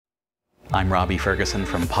I'm Robbie Ferguson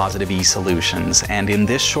from Positive E Solutions, and in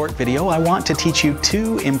this short video I want to teach you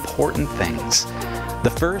two important things.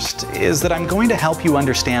 The first is that I'm going to help you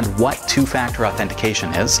understand what two-factor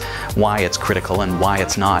authentication is, why it's critical and why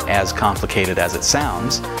it's not as complicated as it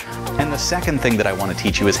sounds. And the second thing that I want to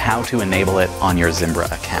teach you is how to enable it on your Zimbra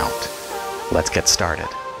account. Let's get started.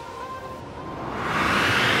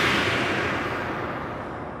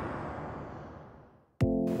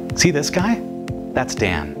 See this guy? That's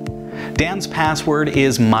Dan. Dan's password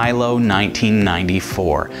is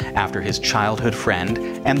Milo1994, after his childhood friend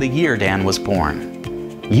and the year Dan was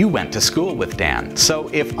born. You went to school with Dan,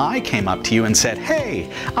 so if I came up to you and said, "Hey,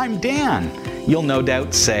 I'm Dan," you'll no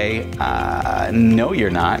doubt say, no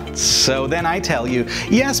you're not. So then I tell you,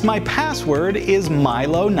 yes, my password is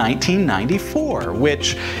Milo1994,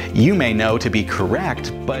 which you may know to be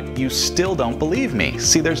correct, but you still don't believe me.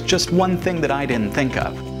 See, there's just one thing that I didn't think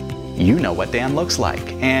of. You know what Dan looks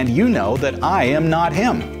like, and you know that I am not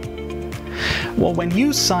him. Well, when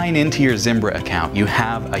you sign into your Zimbra account, you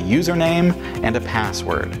have a username and a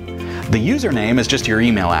password. The username is just your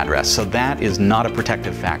email address, so that is not a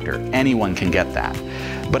protective factor. Anyone can get that.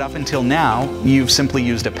 But up until now, you've simply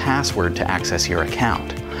used a password to access your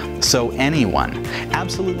account. So anyone,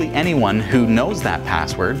 absolutely anyone who knows that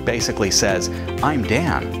password basically says, "I'm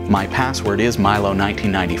Dan, my password is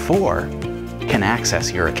Milo1994, can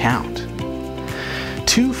access your account.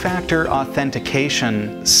 Two-factor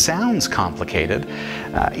authentication sounds complicated,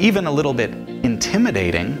 even a little bit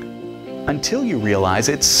intimidating, until you realize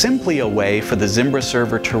it's simply a way for the Zimbra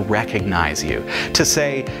server to recognize you, to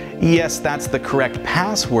say, yes, that's the correct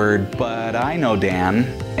password, but I know Dan,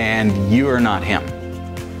 and you are not him.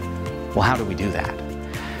 Well, how do we do that?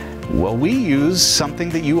 Well, we use something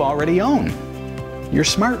that you already own, your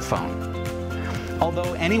smartphone.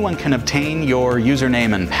 Although anyone can obtain your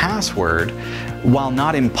username and password, while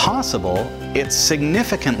not impossible, it's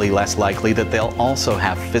significantly less likely that they'll also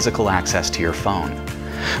have physical access to your phone.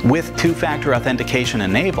 With two-factor authentication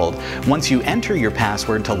enabled, once you enter your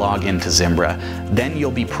password to log into Zimbra, then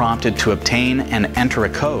you'll be prompted to obtain and enter a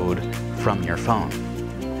code from your phone.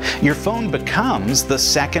 Your phone becomes the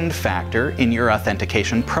second factor in your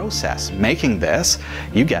authentication process, making this,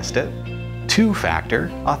 you guessed it,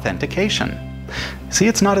 two-factor authentication. See,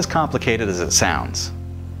 it's not as complicated as it sounds.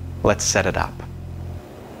 Let's set it up.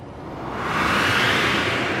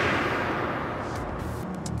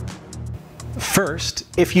 First,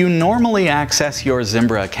 if you normally access your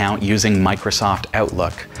Zimbra account using Microsoft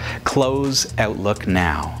Outlook, close Outlook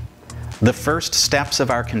now. The first steps of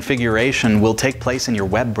our configuration will take place in your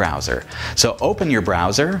web browser, so open your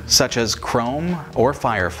browser, such as Chrome or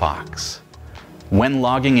Firefox. When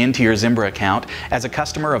logging into your Zimbra account as a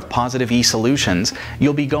customer of Positive E Solutions,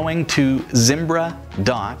 you'll be going to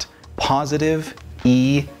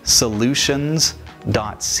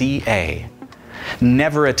zimbra.positiveesolutions.ca.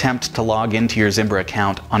 Never attempt to log into your Zimbra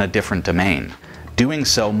account on a different domain. Doing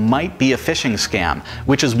so might be a phishing scam,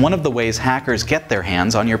 which is one of the ways hackers get their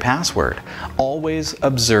hands on your password. Always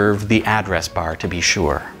observe the address bar to be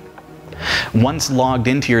sure. Once logged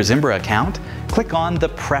into your Zimbra account, click on the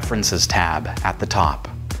Preferences tab at the top.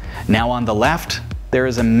 Now on the left, there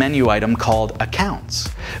is a menu item called Accounts,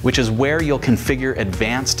 which is where you'll configure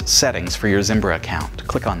advanced settings for your Zimbra account.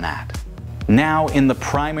 Click on that. Now in the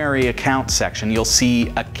Primary Account section, you'll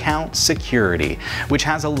see Account Security, which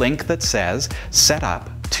has a link that says Set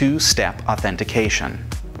up two-step authentication.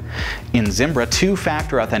 In Zimbra,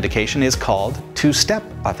 two-factor authentication is called two-step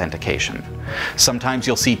authentication. Sometimes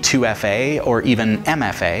you'll see 2FA or even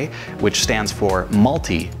MFA, which stands for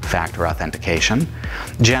multi-factor authentication.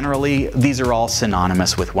 Generally, these are all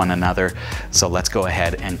synonymous with one another, so let's go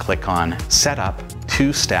ahead and click on Set up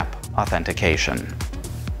two-step authentication.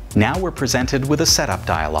 Now we're presented with a setup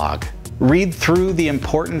dialog. Read through the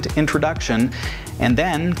important introduction and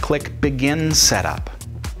then click Begin Setup.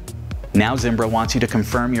 Now Zimbra wants you to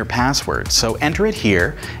confirm your password, so enter it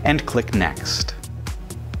here and click Next.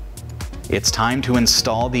 It's time to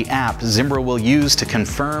install the app Zimbra will use to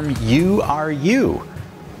confirm you are you.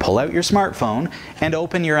 Pull out your smartphone and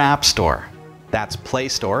open your App Store. That's Play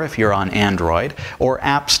Store if you're on Android, or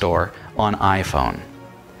App Store on iPhone.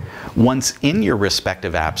 Once in your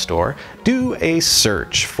respective App Store, do a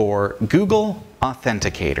search for Google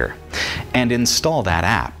Authenticator and install that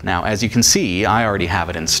app. Now, as you can see, I already have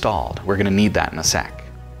it installed. We're going to need that in a sec.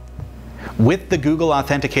 With the Google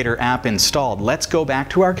Authenticator app installed, let's go back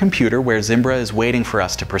to our computer where Zimbra is waiting for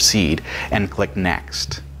us to proceed and click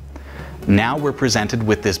Next. Now we're presented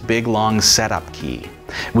with this big long setup key.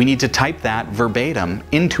 We need to type that verbatim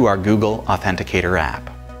into our Google Authenticator app.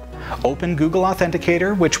 Open Google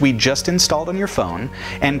Authenticator, which we just installed on your phone,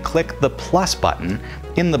 and click the plus button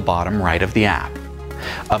in the bottom right of the app.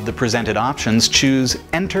 Of the presented options, choose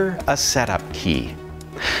Enter a Setup Key.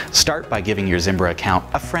 Start by giving your Zimbra account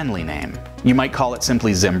a friendly name. You might call it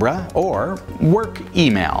simply Zimbra or Work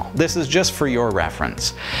Email. This is just for your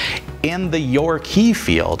reference. In the Your Key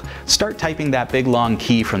field, start typing that big long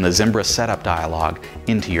key from the Zimbra setup dialog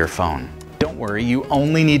into your phone. Don't worry, you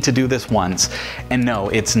only need to do this once, and no,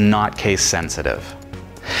 it's not case sensitive.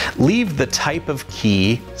 Leave the type of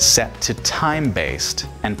key set to time-based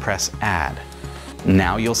and press Add.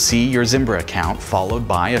 Now you'll see your Zimbra account followed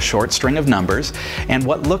by a short string of numbers and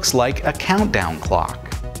what looks like a countdown clock.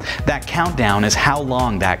 That countdown is how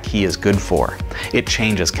long that key is good for. It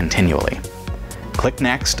changes continually. Click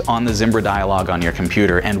Next on the Zimbra dialog on your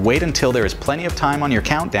computer and wait until there is plenty of time on your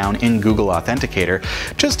countdown in Google Authenticator,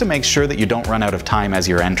 just to make sure that you don't run out of time as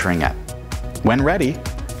you're entering it. When ready,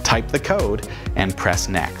 type the code and press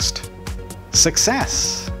Next.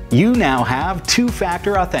 Success! You now have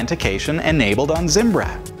two-factor authentication enabled on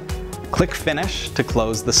Zimbra. Click Finish to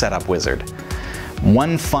close the setup wizard.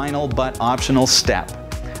 One final but optional step.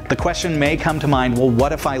 The question may come to mind, well,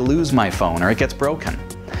 what if I lose my phone or it gets broken?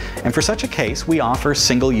 And for such a case, we offer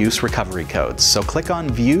single-use recovery codes. So click on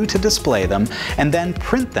View to display them and then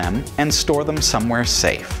print them and store them somewhere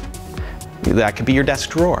safe. That could be your desk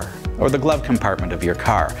drawer or the glove compartment of your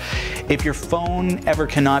car. If your phone ever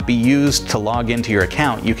cannot be used to log into your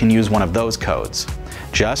account, you can use one of those codes.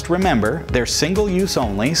 Just remember, they're single use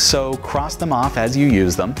only, so cross them off as you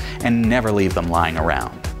use them and never leave them lying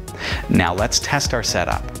around. Now let's test our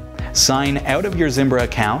setup. Sign out of your Zimbra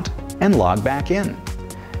account and log back in.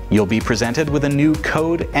 You'll be presented with a new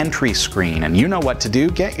code entry screen, and you know what to do.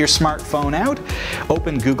 Get your smartphone out,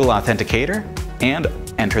 open Google Authenticator, and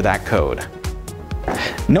enter that code.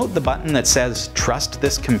 Note the button that says Trust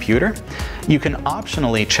this computer. You can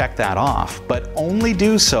optionally check that off, but only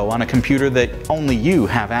do so on a computer that only you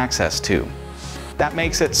have access to. That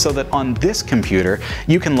makes it so that on this computer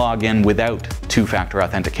you can log in without two-factor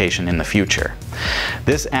authentication in the future.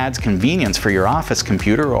 This adds convenience for your office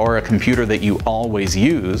computer or a computer that you always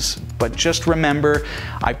use, but just remember,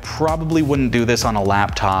 I probably wouldn't do this on a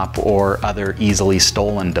laptop or other easily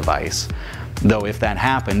stolen device. Though if that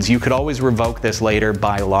happens, you could always revoke this later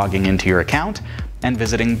by logging into your account and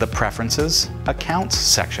visiting the Preferences Accounts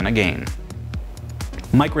section again.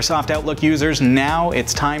 Microsoft Outlook users, now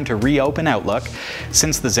it's time to reopen Outlook.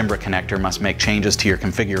 Since the Zimbra connector must make changes to your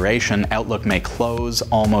configuration, Outlook may close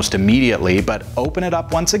almost immediately, but open it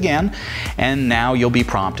up once again, and now you'll be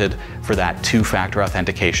prompted for that two-factor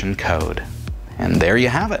authentication code. And there you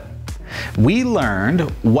have it. We learned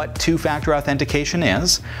what two-factor authentication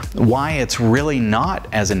is, why it's really not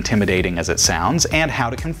as intimidating as it sounds, and how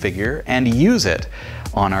to configure and use it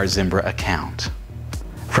on our Zimbra account.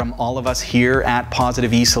 From all of us here at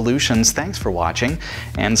Positive E Solutions, thanks for watching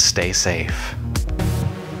and stay safe.